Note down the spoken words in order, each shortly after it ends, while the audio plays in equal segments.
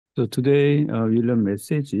So today we learn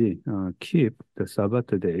message keep the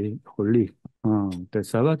Sabbath day holy. The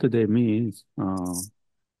Sabbath day means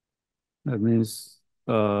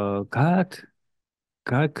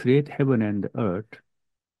God create heaven and earth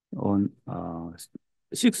on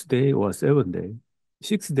sixth day or seventh day.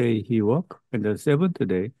 Sixth day he work and the seventh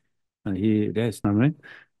day he rest. Amen.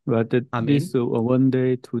 But this Amén. one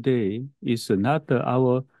day today is not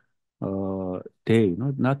our day,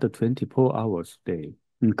 not the 24 hours day.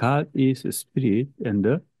 And God is a spirit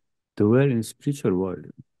and dwell in spiritual world.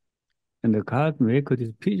 And God make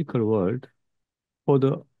this physical world for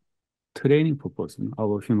the training purpose of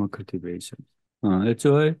our human cultivation. That's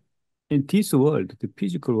why in this world, the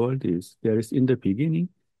physical world is there is in the beginning,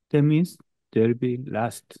 that means there will be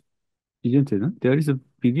last, isn't it? No? There is a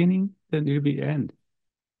beginning, then there will be end.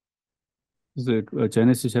 So,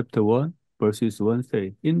 Genesis chapter 1, verses 1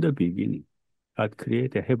 say, in the beginning, God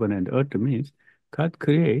created heaven and earth means God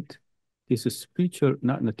create this spiritual,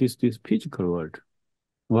 not this physical world.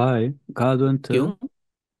 Why? God want to क्यों?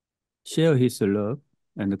 share his love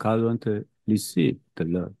and God want to receive the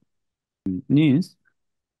love. Means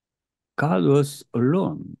God was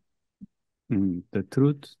alone. The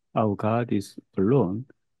truth of God is alone,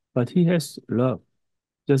 but he has love.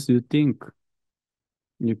 Just you think,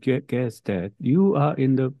 you guess that you are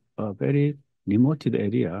in the very remote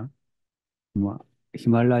area, Ma-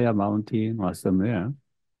 Himalaya mountain or somewhere.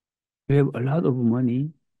 You have a lot of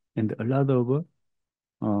money and a lot of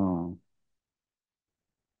uh,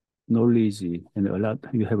 knowledge and a lot.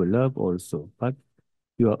 You have a love also, but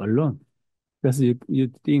you are alone. Because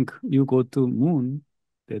you think you go to moon,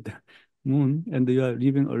 that moon, and you are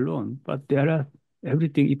living alone. But there are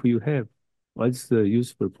everything if you have, what's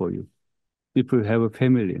useful for you? If you have a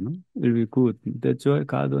family, no, it will be good. That's why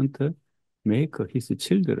God want to make His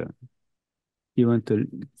children. He want to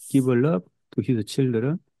give a love to His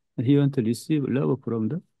children, and He want to receive love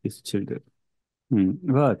from His children.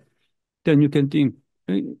 But then you can think,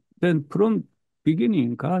 eh, then from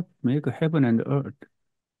beginning, God make heaven and earth.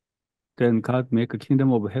 Then God make a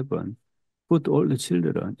kingdom of heaven. Put all the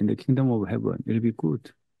children in the kingdom of heaven. It'll be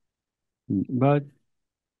good. But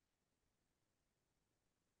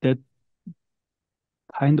that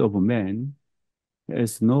kind of man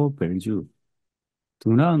has no value.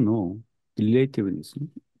 Do not know relativeness.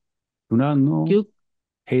 Do not know क्यों?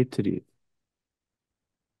 hatred.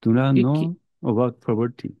 Do not क्योंकि know about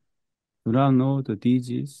poverty. Do not know the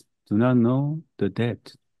disease. Do not know the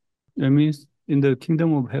death. That means in the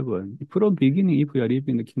kingdom of heaven, from beginning, if we are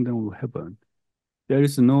living in the kingdom of heaven, there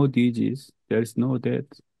is no disease, there is no death,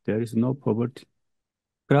 there is no poverty.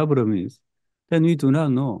 Problem is, then we do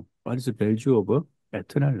not know what is the value of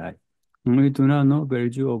eternal life. We do not know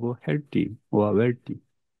value of healthy or wealthy.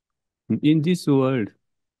 In this world,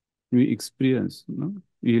 we experience,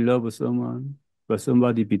 we love someone, but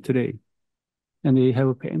somebody betray, and we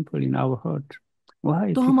have painful in our heart.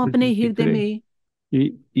 Why तो हम people अपने हृदय betray? में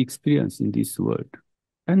We experience in this world,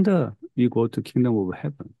 and we go to kingdom of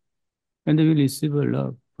heaven, and we receive a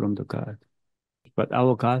love from the God. But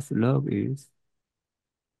our God's love is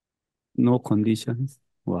no conditions,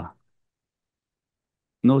 wow,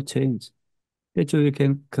 no change. Actually, we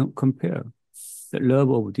can compare the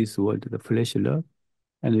love of this world, the flesh love,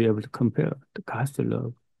 and we have to compare the God's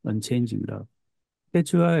love, unchanging love.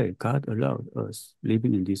 That's why God allowed us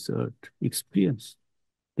living in this earth, experience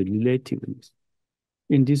the relativeness.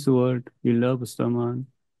 In this world, we love someone,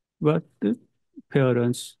 but the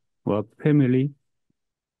parents or family,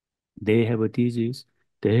 they have a disease,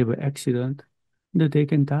 they have an accident, that they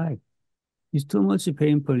can die. It's too much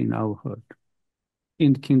painful in our heart.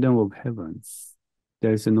 In the kingdom of heaven,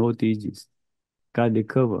 there is no disease. God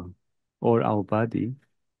recover all our body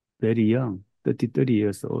very young, 30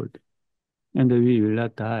 years old, and we will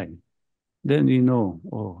not die. Then we know,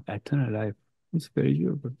 oh, eternal life is very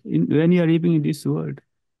durable. When you are living in this world,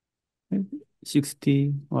 eh,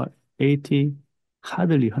 60 or 80,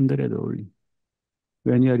 hardly 100 only.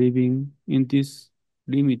 When you are living in this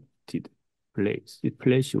limited place, it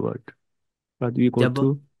flesh world, but we go जब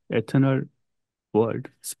to eternal world,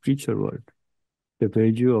 spiritual world, the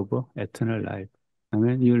value of eternal life. And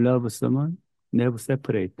when you love someone, never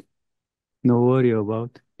separate. No worry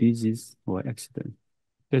about disease or accident.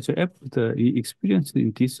 That's why after we experience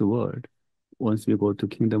in this world, once we go to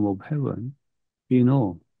kingdom of heaven, we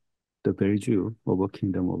know the value of a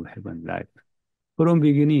kingdom of heaven life. From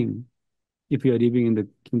beginning, if you are living in the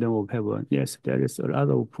kingdom of heaven, yes, there is a lot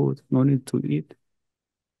of food, no need to eat,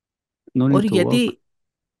 no और need to यदि work.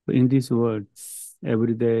 But in this world,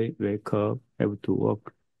 every day wake up, have to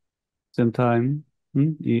work. Sometimes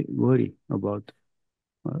you worry about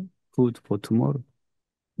uh, food for tomorrow.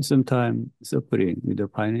 sometimes suffering with the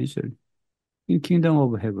financial. In kingdom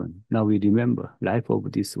of heaven, now we remember life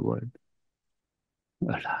of this world.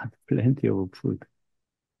 A lot, plenty of food.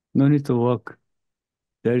 No need to work.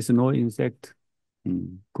 There is no insect.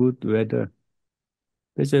 Good weather.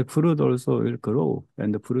 That's why fruit also will grow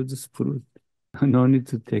and produce fruit. No need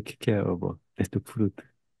to take care of that fruit.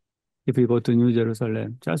 If you go to New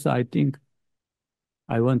Jerusalem, just I think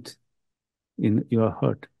I want in your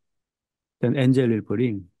heart, then angel will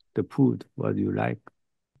bring the food what you like.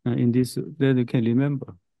 In this, then you can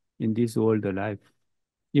remember in this world life.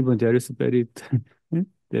 Even there is very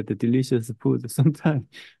that the delicious food sometimes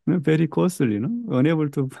very costly, unable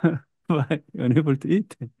to buy, unable to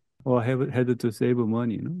eat, or have had to save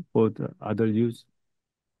money, for the other use.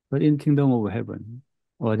 But in kingdom of heaven,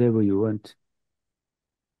 whatever you want,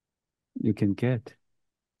 you can get.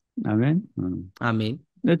 Amen. आमीन।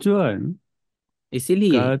 That's why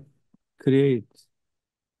इसीलिए God creates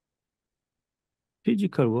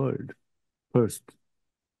physical world first.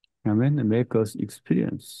 Amen. And make us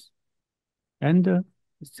experience and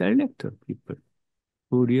select people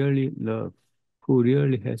who really love, who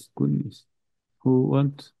really has goodness, who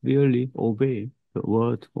want really obey the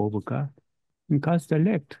word of God. And God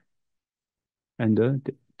select and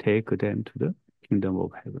take them to the kingdom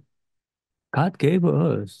of heaven. God gave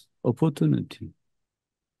us opportunity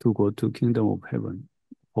to go to kingdom of heaven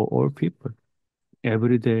for all people.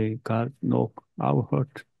 Every day God knock our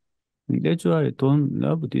heart. And that's why I don't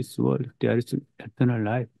love this world. There is eternal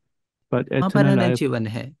life. But वहाँ पर eternal अनंत life, जीवन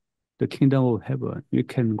है। the kingdom of heaven, we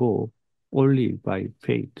can go only by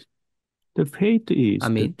faith. The faith is the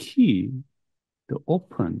आमीन। key, the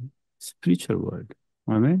open spiritual world.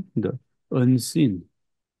 Amen. The unseen.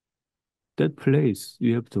 That place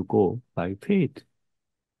you have to go by faith.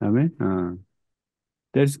 Amen.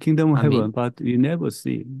 There's kingdom of आमीन। heaven, but you never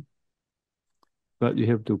see. But you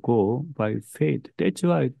have to go by faith. That's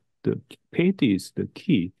why the faith is the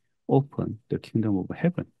key, open the kingdom of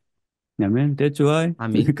heaven. Amen. That's why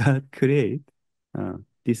आमीन। God create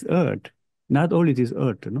this earth, not only this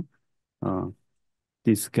earth,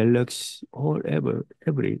 this galaxy, or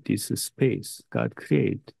every this space God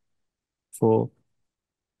create for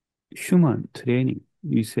human training.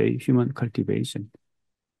 We say human cultivation.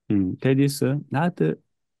 That is not,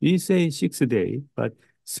 we say 6 day, but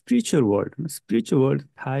spiritual world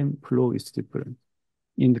time flow is different.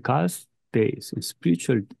 In the God's days, in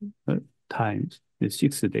spiritual uh, times, it's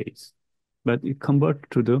 6 days. But it convert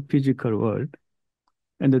to the physical world,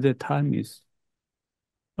 and the time is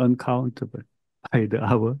uncountable by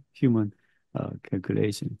our human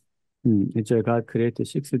calculation. It's why God created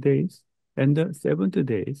 6 days, and the seventh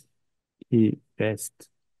days He rests.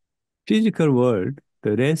 Physical world,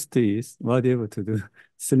 the rest is whatever to do,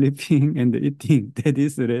 sleeping and eating. That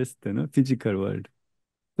is rest, physical world.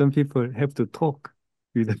 Some people have to talk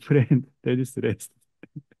with a friend. That is rest.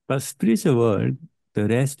 But spiritual world, the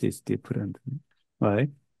rest is different. Why?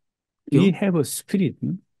 क्यों? We have a spirit.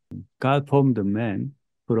 God formed the man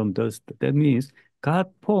from dust. That means God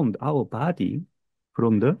formed our body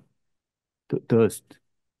from the dust.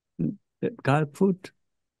 That God put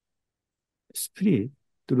spirit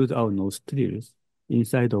through our nostrils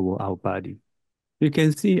inside of our body. You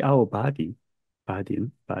can see our body,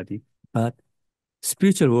 but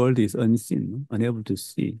spiritual world is unseen, unable to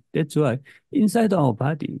see. That's why inside our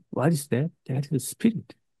body, what is that? That is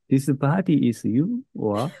spirit. This body is you,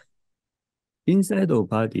 or inside our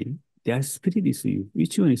body, that spirit is you.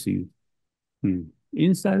 Which one is you?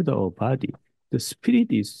 Inside our body, the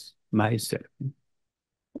spirit is myself.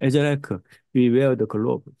 As like we wear the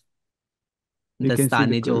glove, we can see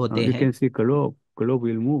दस्ताने जो होते we हैं, can see glove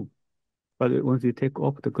will move. But once you take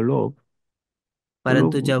off the glove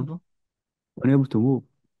परंतु जब unable to move.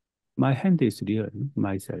 My hand is real,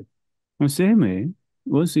 myself. The same way,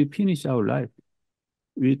 once we finish our life,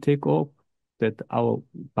 we take off that our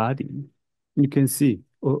body. You can see,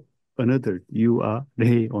 oh, another, you are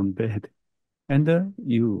lay on bed. And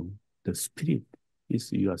you, the spirit,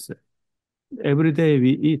 is yourself. Every day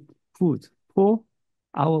we eat food for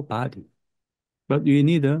our body, but we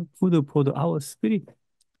need food for our spirit,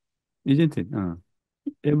 isn't it?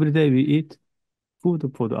 Every day we eat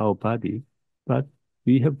food for our body, but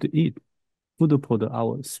we have to eat food for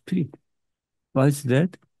our spirit. Why is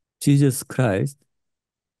that? Jesus Christ,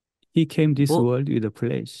 he came this वो world with a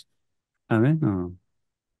flesh. Amen.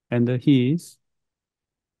 And he is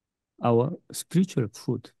our spiritual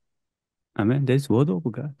food. Amen. That's word of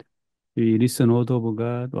God. We listen word of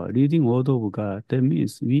God or reading word of God. That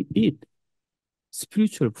means we eat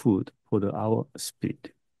spiritual food for our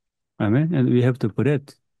spirit. Amen. And we have the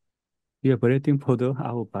bread. We are breathing for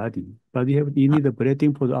our body, but you 아, need a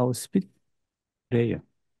breathing for our spirit prayer.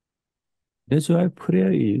 That's why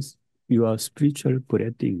prayer is your spiritual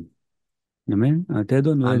breathing. Amen. They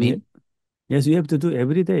don't know any. 아멘. Yes, you have to do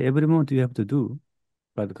every day, every month you have to do.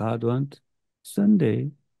 But God wants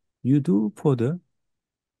Sunday, you do for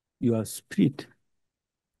your spirit.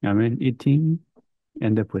 Amen. Eating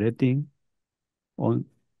and the breathing on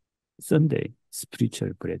Sunday,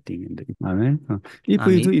 spiritual breathing. Amen. If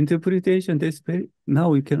we do 아멘. interpretation, that's very, now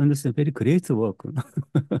we can understand very great work.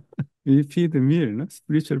 We feed the meal, no?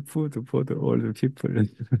 Spiritual food for all the people.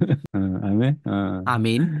 Amen.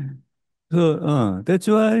 아멘. So that's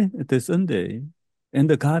why the Sunday and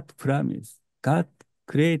the God promise, God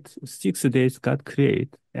create 6 days, God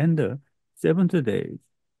create, and the seventh day,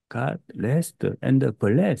 God rest and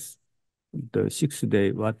bless the 6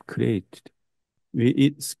 day what created. We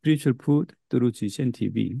eat spiritual food through GCN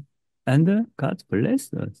TV, and God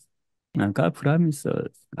bless us. And God promise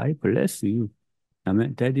us, I bless you.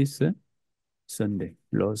 Amen. That is Sunday,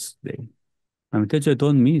 Lord's Day. Amen. That's why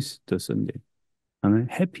don't miss the Sunday. Amen.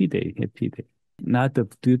 Happy day, happy day. Not a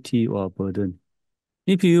duty or burden.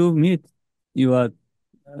 If you meet your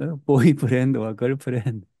boyfriend or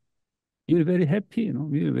girlfriend, you're very happy,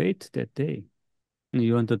 you wait that day.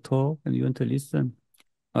 You want to talk and you want to listen.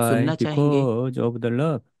 Why? सुनना चाहेंगे. Because of the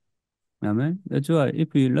love. Amen. That's why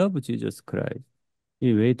if you love Jesus Christ,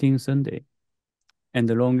 you're waiting Sunday and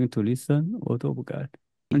longing to listen word of God.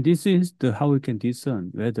 And this is how we can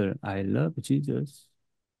discern whether I love Jesus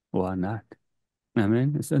or not.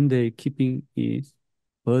 Amen. Sunday keeping is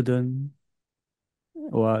burden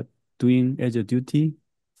or doing as a duty.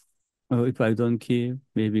 If I don't keep,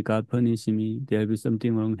 maybe God punish me. There'll be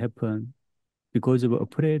something wrong happen because of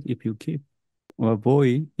afraid if you keep. Or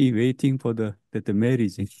boy, he waiting for the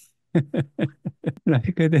marriage.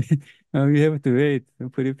 Like that, we have to wait to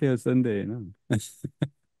prepare Sunday,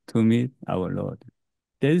 to meet our Lord.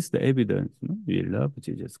 That is the evidence. We love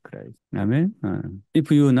Jesus Christ. Amen.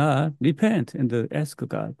 If you not repent and ask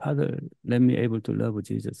God, Father, let me able to love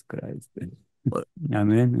Jesus Christ. और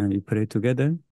Amen. And we pray together.